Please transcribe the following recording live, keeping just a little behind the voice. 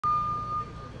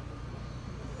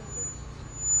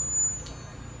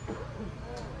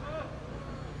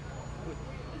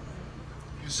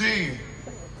See,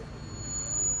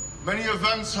 many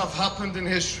events have happened in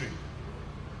history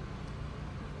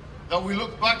that we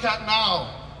look back at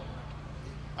now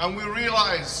and we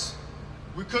realize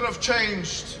we could have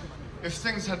changed if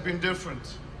things had been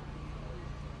different.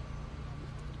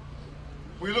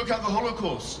 We look at the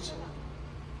Holocaust.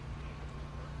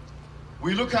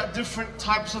 We look at different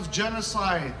types of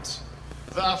genocide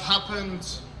that have happened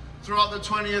throughout the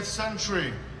 20th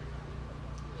century.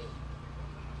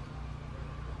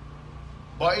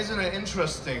 But isn't it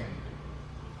interesting?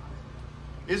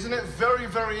 Isn't it very,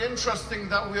 very interesting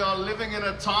that we are living in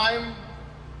a time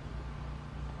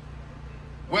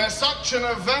where such an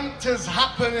event is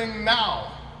happening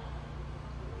now,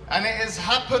 and it is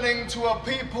happening to a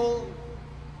people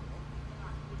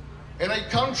in a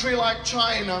country like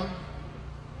China,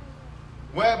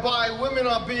 whereby women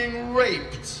are being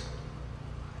raped,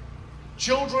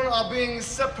 children are being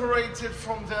separated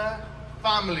from their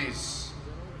families,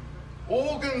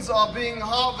 organs are being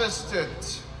harvested,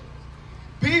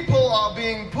 people are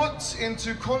being put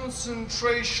into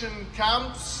concentration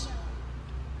camps.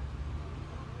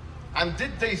 And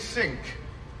did they think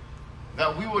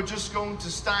that we were just going to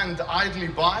stand idly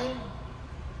by?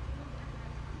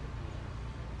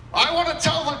 I want to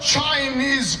tell the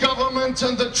Chinese government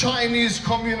and the Chinese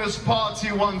Communist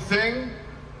Party one thing.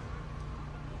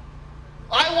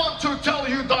 I want to tell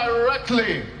you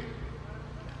directly.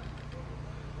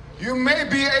 You may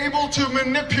be able to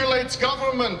manipulate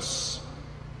governments,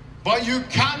 but you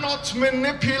cannot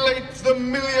manipulate the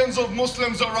millions of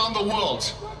Muslims around the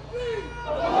world.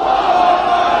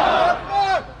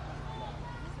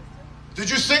 Did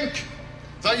you think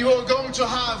that you were going to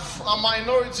have a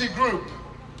minority group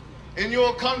in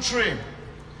your country,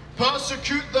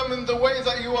 persecute them in the way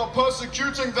that you are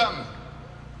persecuting them,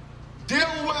 deal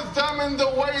with them in the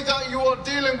way that you are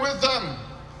dealing with them,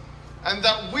 and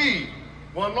that we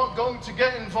were not going to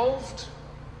get involved?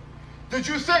 Did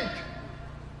you think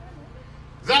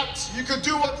that you could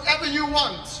do whatever you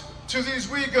want to these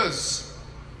Uyghurs,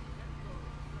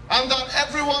 and that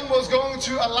everyone was going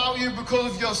to allow you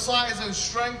because of your size and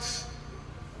strength?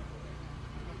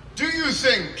 Do you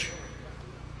think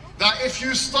that if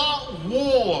you start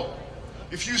war,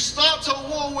 if you start a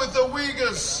war with the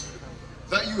Uyghurs,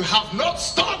 that you have not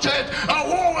started a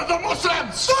war with the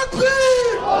Muslims?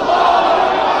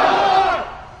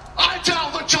 I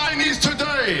tell the Chinese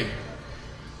today,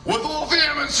 with all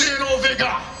vehemency and all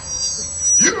vigor,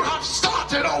 you have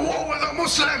started a war with the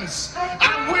Muslims,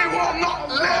 and we will not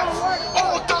live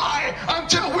or die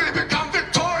until we become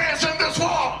victorious in this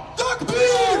war.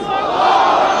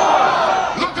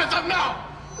 Look at them now.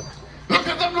 Look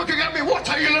at them looking at me. What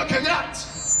are you looking at?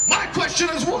 My question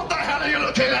is, what the hell are you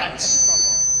looking at?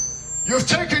 You've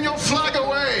taken your flag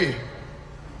away.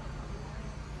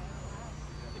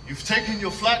 You've taken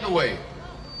your flag away.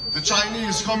 The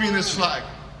Chinese Communist flag.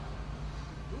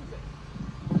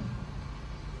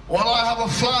 Well, I have a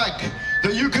flag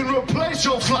that you can replace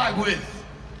your flag with.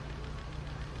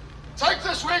 Take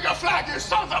this Uyghur flag, you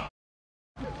sons of...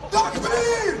 I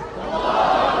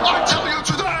tell you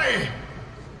today,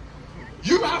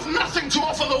 you have nothing to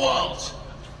offer the world.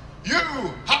 You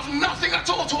have nothing at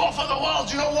all to offer the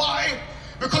world. You know why?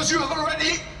 Because you have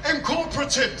already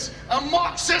incorporated a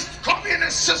Marxist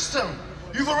communist system.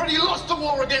 You've already lost the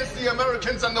war against the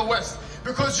Americans and the West,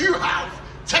 because you have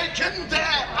taken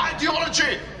their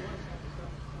ideology.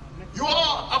 You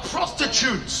are a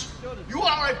prostitute. You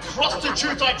are a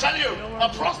prostitute, I tell you. A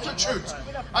prostitute.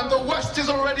 And the West is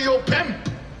already your pimp.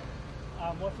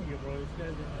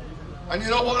 And you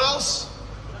know what else?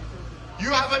 You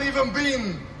haven't even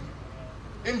been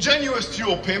ingenuous to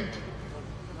your pimp.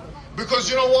 Because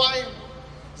you know why?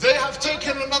 They have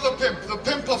taken another pimp, the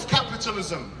pimp of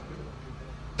capitalism.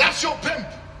 That's your pimp.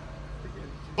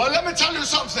 But let me tell you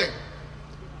something.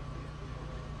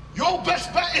 Your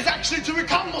best bet is actually to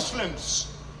become Muslims.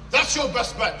 That's your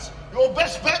best bet. Your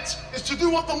best bet is to do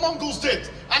what the Mongols did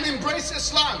and embrace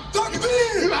Islam.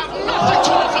 You have nothing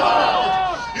to offer the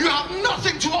world. You have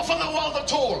nothing to offer the world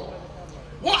at all.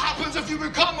 What happens if you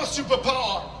become a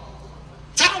superpower?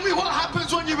 Tell me what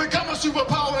happens when you become a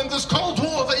superpower in this Cold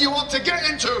War that you want to get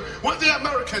into with the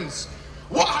Americans.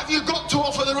 What have you got to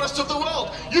offer the rest of the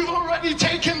world? You've already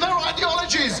taken their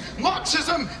ideologies.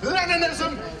 Marxism,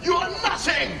 Leninism, you are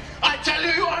nothing. I tell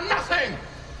you, you are nothing.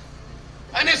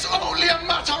 And it's only a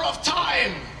matter of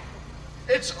time.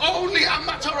 It's only a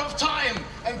matter of time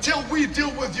until we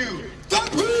deal with you.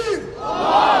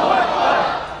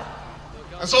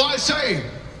 And so I say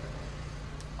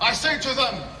to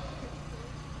them,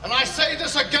 and I say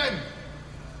this again,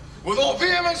 with all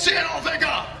vehemency and all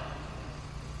vigor,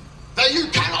 that you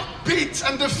cannot beat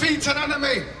and defeat an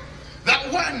enemy,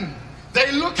 that when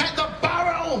they look at the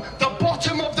barrel, the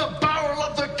bottom of the barrel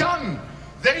of the gun,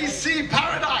 they see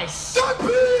paradise.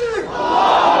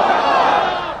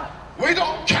 We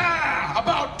don't care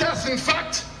about death. In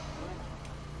fact,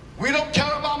 we don't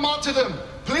care about martyrdom.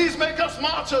 Please make us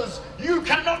martyrs. You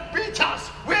cannot beat us.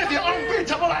 We're the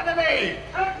unbeatable enemy.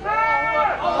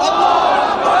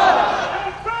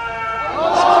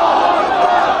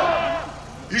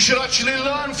 You should actually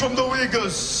learn from the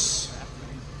Uyghurs.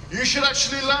 You should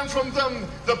actually learn from them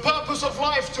the purpose of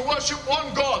life, to worship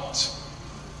one God.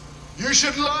 You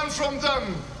should learn from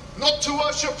them not to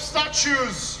worship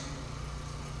statues,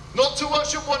 not to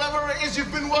worship whatever it is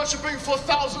you've been worshipping for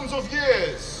thousands of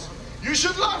years. You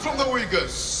should learn from the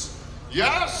Uyghurs.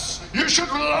 Yes, you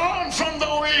should learn from the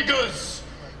Uyghurs.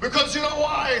 Because you know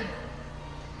why?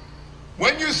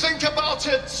 When you think about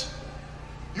it,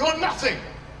 you're nothing.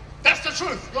 That's the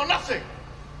truth. You're nothing.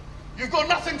 You've got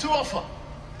nothing to offer.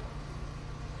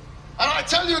 And I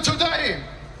tell you today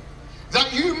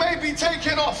that you may be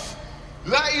taking off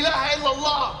La ilaha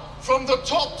illallah from the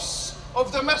tops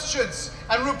of the masjids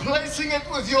and replacing it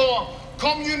with your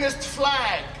communist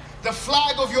flag, the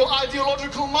flag of your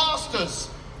ideological masters.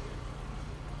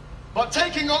 But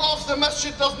taking it off the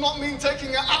masjid does not mean taking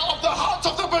it out of the hearts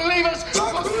of the believers.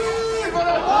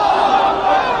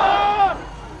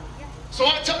 So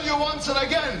I tell you once and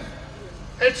again,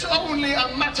 it's only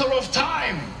a matter of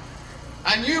time.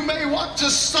 And you may want to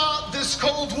start this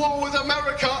Cold War with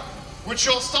America, which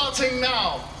you're starting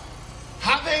now.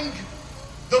 Having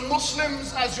the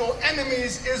Muslims as your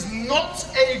enemies is not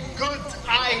a good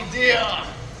idea.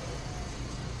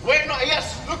 We're not,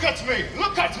 yes, look at me,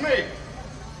 look at me.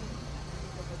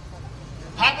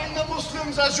 Having the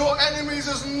Muslims as your enemies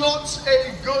is not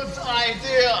a good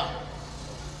idea.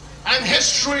 And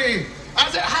history,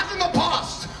 as it has in the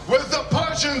past, with the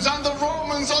Persians and the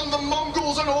Romans and the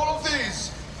Mongols and all of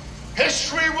these,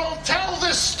 history will tell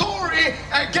this story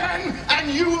again,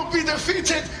 and you will be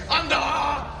defeated under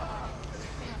our...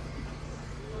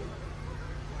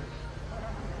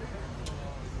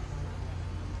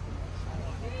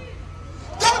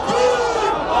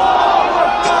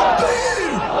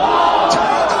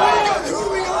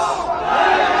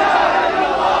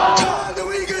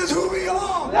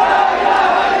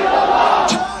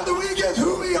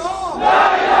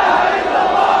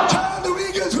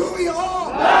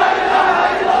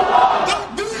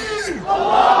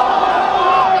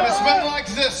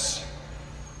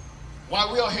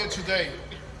 today.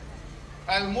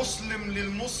 Al-Muslim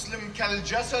lil-Muslim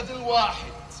kal-jasad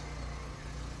al-wahid.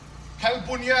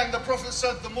 Kal-bunyan, the Prophet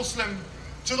said, the Muslim,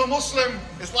 to the Muslim,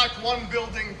 is like one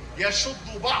building.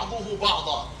 Yashuddu ba'duhu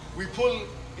ba'da. We pull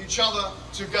each other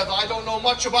together. I don't know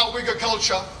much about Uyghur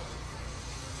culture,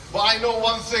 but I know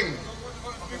one thing,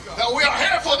 that we are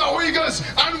here for the Uyghurs,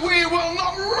 and we will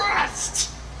not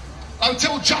rest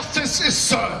until justice is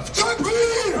served.